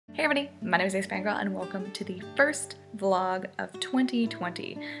Hey everybody, my name is AceFangirl and welcome to the first vlog of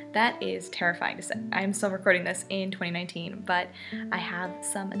 2020. That is terrifying to say. I am still recording this in 2019, but I have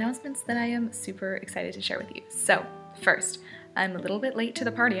some announcements that I am super excited to share with you. So first, I'm a little bit late to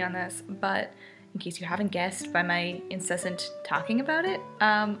the party on this, but in case you haven't guessed by my incessant talking about it,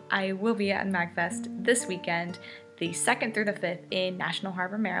 I will be at MAGFest this weekend, the 2nd through the 5th in National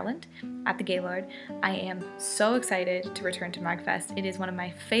Harbor, Maryland, at the Gaylord. I am so excited to return to MAGFest. It is one of my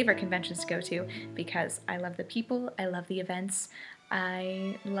favorite conventions to go to because I love the people, I love the events,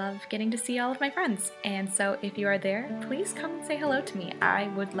 I love getting to see all of my friends. And so if you are there, please come and say hello to me. I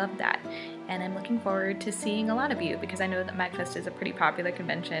would love that. And I'm looking forward to seeing a lot of you because I know that MAGFest is a pretty popular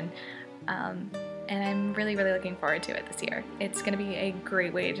convention. And I'm really looking forward to it this year. It's going to be a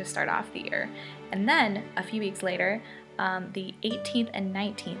great way to start off the year. And then, a few weeks later, the 18th and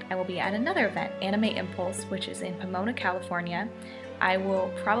 19th, I will be at another event, Anime Impulse, which is in Pomona, California. I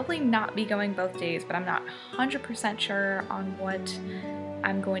will probably not be going both days, but I'm not 100% sure on what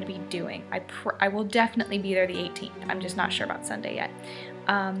I'm going to be doing. I will definitely be there the 18th. I'm just not sure about Sunday yet.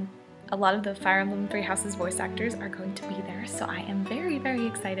 A lot of the Fire Emblem Three Houses voice actors are going to be there, so I am very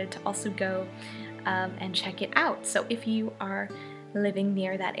excited to also go and check it out. So if you are living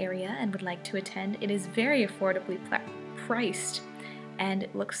near that area and would like to attend, it is very affordably priced and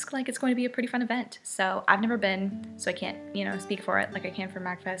it looks like it's going to be a pretty fun event. So I've never been, so I can't, speak for it like I can for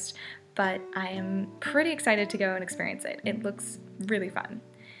MAGFest, but I am pretty excited to go and experience it. It looks really fun.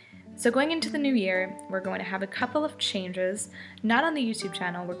 So going into the new year, we're going to have a couple of changes, not on the YouTube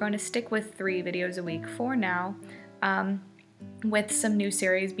channel. We're going to stick with 3 videos a week for now, with some new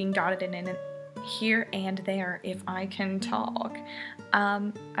series being dotted in here and there, if I can talk.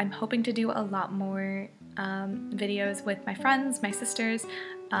 I'm hoping to do a lot more videos with my friends, my sisters.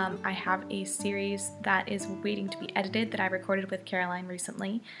 I have a series that is waiting to be edited that I recorded with Caroline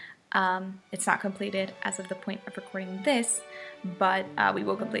recently. It's not completed as of the point of recording this, but we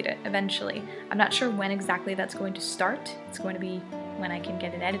will complete it eventually. I'm not sure when exactly that's going to start. It's going to be when I can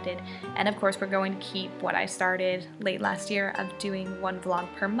get it edited. And of course, we're going to keep what I started late last year of doing 1 vlog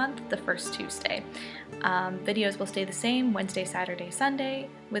per month the first Tuesday. Videos will stay the same, Wednesday, Saturday, Sunday,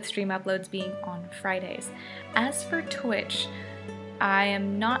 with stream uploads being on Fridays. As for Twitch, I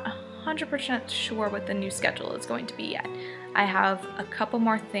am not 100% sure what the new schedule is going to be yet. I have a couple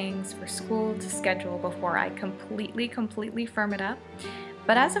more things for school to schedule before I completely firm it up.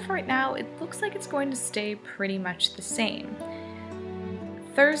 But as of right now, it looks like it's going to stay pretty much the same.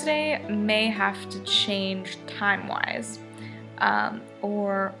 Thursday may have to change time-wise,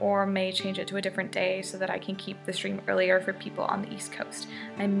 or may change it to a different day so that I can keep the stream earlier for people on the East Coast.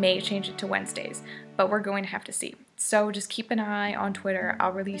 I may change it to Wednesdays, but we're going to have to see. So just keep an eye on Twitter.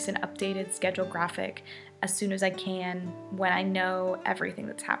 I'll release an updated schedule graphic as soon as I can when I know everything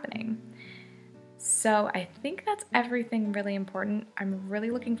that's happening. So I think that's everything really important. I'm really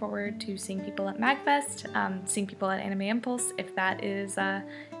looking forward to seeing people at MAGFest, seeing people at Anime Impulse if that is an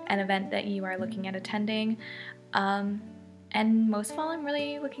event that you are looking at attending. And most of all, I'm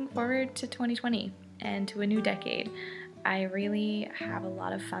really looking forward to 2020 and to a new decade. I really have a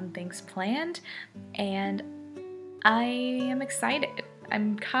lot of fun things planned and I am excited.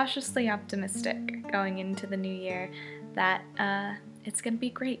 I'm cautiously optimistic going into the new year that it's gonna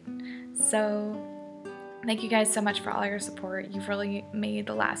be great. So thank you guys so much for all your support. You've really made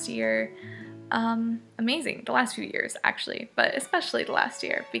the last year amazing. The last few years actually, but especially the last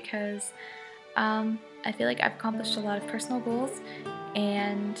year because I feel like I've accomplished a lot of personal goals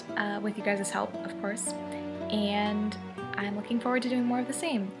and with you guys' help, of course, and I'm looking forward to doing more of the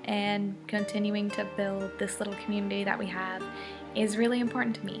same, and continuing to build this little community that we have is really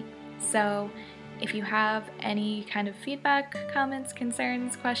important to me. So if you have any kind of feedback, comments,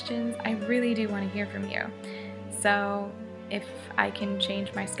 concerns, questions, I really do want to hear from you. So if I can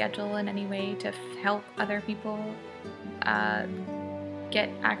change my schedule in any way to help other people get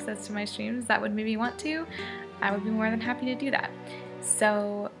access to my streams that would maybe want to, I would be more than happy to do that.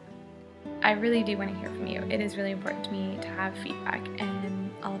 So I really do want to hear from you. It is really important to me to have feedback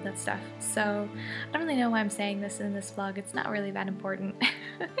and all of that stuff. So I don't really know why I'm saying this in this vlog. It's not really that important.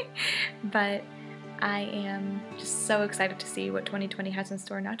 But I am just so excited to see what 2020 has in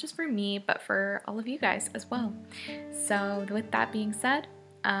store, not just for me, but for all of you guys as well. So with that being said,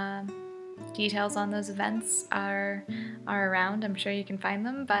 details on those events are around. I'm sure you can find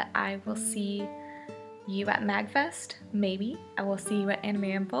them, but I will see you at MAGFest, maybe. I will see you at Anime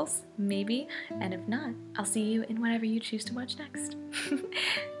Impulse, maybe. And if not, I'll see you in whatever you choose to watch next.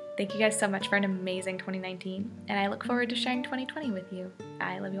 Thank you guys so much for an amazing 2019, and I look forward to sharing 2020 with you.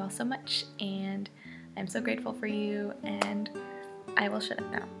 I love you all so much, and I'm so grateful for you, and I will shut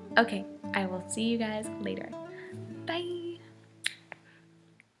up now. Okay, I will see you guys later. Bye!